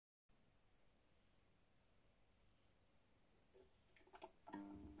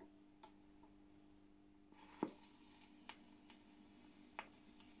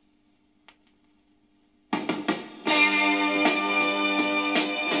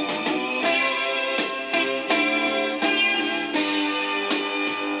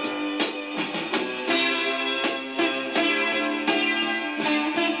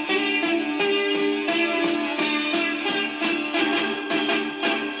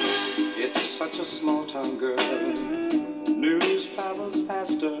such a small town girl. News travels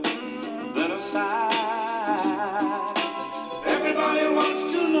faster than a sigh. Everybody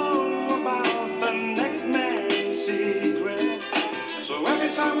wants to know about the next man's secret. So every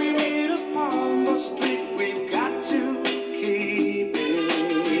time we meet upon the street, we've got to keep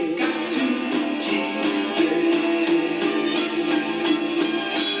it. We've got to keep it.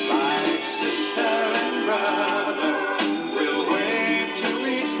 Like sister and brother, we'll wave to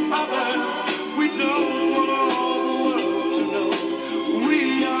each other. We don't want all the world to know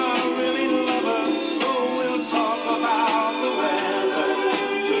we are really lovers. So we'll talk about the weather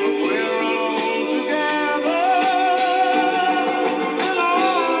till we're alone together. And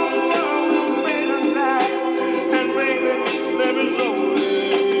all the world will wait and die. And baby, there is only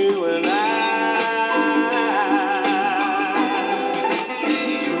you and I.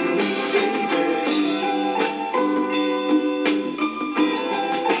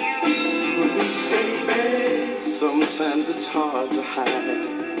 Sometimes it's hard to hide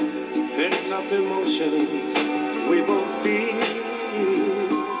pent up emotions we both feel.